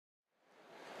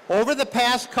Over the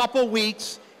past couple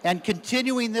weeks and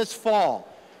continuing this fall,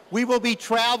 we will be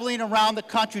traveling around the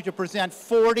country to present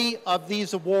 40 of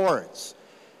these awards.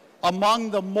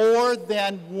 Among the more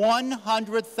than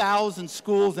 100,000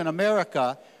 schools in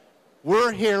America,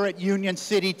 we're here at Union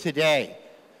City today.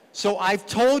 So I've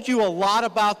told you a lot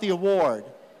about the award.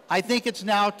 I think it's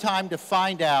now time to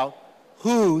find out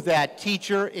who that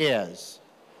teacher is.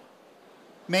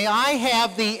 May I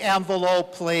have the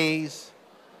envelope, please?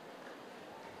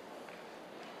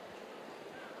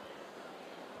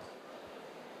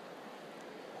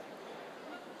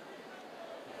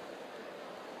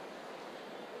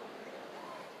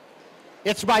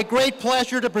 It's my great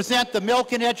pleasure to present the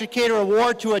Milken Educator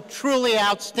Award to a truly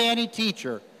outstanding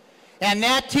teacher. And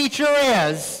that teacher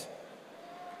is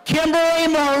Kimberly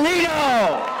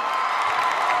Moreno.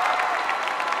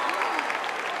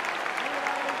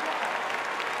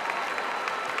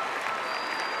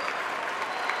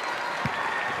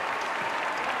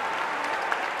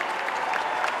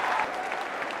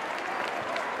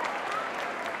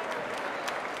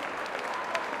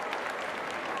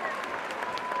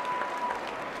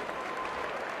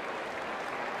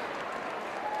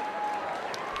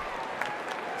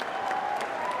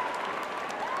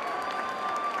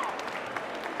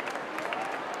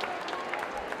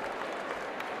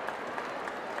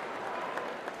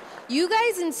 You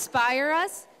guys inspire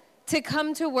us to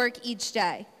come to work each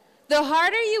day. The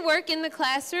harder you work in the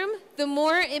classroom, the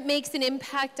more it makes an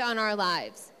impact on our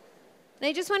lives. And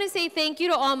I just want to say thank you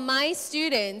to all my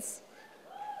students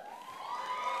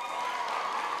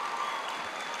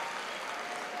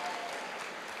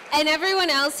and everyone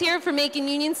else here for making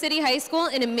Union City High School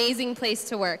an amazing place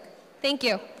to work. Thank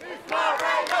you. Miss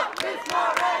Moreno, Miss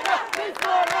Moreno, Miss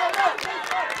Moreno.